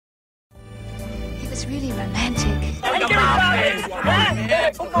was really romantic.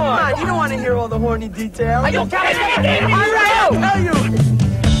 Come on, you don't want to hear all the horny details. All right, I'll tell you.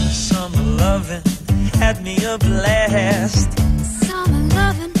 Summer loving had me a blast. Summer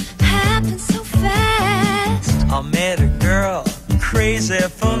loving happened so fast. I met a girl crazy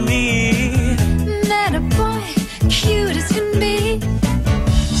for me. Met a boy cute as can be.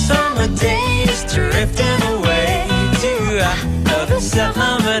 Summer days drifting away to other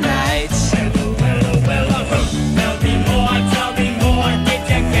summer nights. Tell me more, did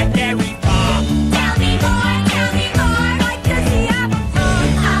you get very far? Tell me more, like does he have a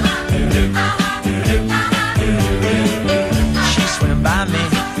She swam by me,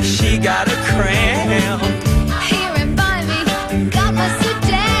 she got a cramp. Here and by me, got my sit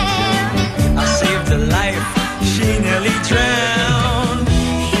down. I saved her life, she nearly drowned.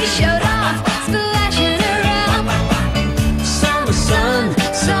 He showed off, splashing around. Summer sun,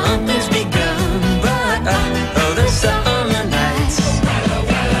 something's begun, but other summer nights.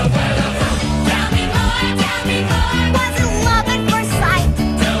 Tell me more, was it love at first sight?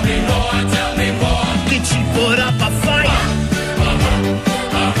 Tell me more, did she put up a fight?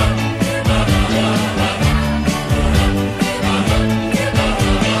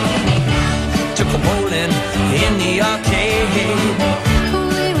 Took a bowling in the arcade.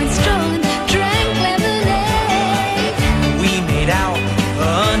 We went strolling, drank lemonade. We made out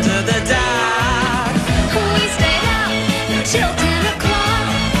under the dock. We stayed out till 10 o'clock.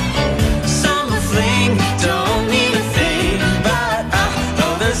 Summer fling don't mean a thing, but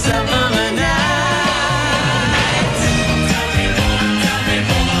other summer nights.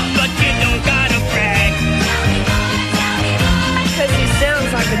 But you don't gotta brag. Because he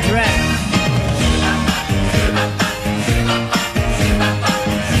sounds like a drag.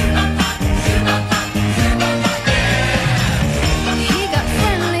 He got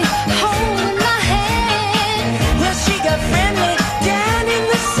friendly, holding my hand. Well, she got friendly down in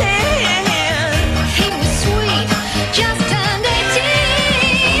the sand. He was sweet, just turned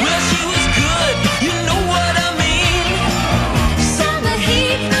 18. Well, she was good, you know what I mean. Summer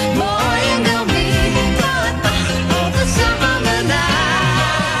heat, boy, you got me. But the summer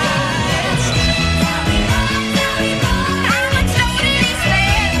nights. How much more did he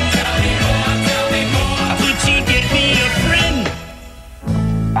spend? Could she get me a friend?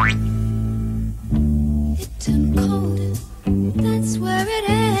 It turned cold, that's where it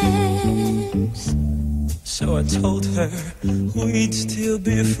ends. So I told her we'd still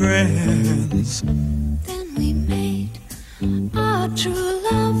be friends. Then we made our true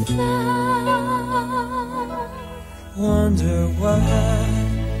love vow. Wonder what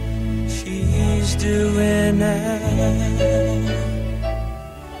she's doing now.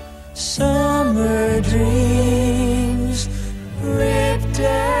 Summer dreams ripped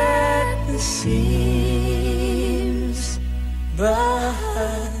at the seams,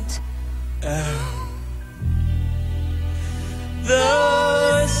 but the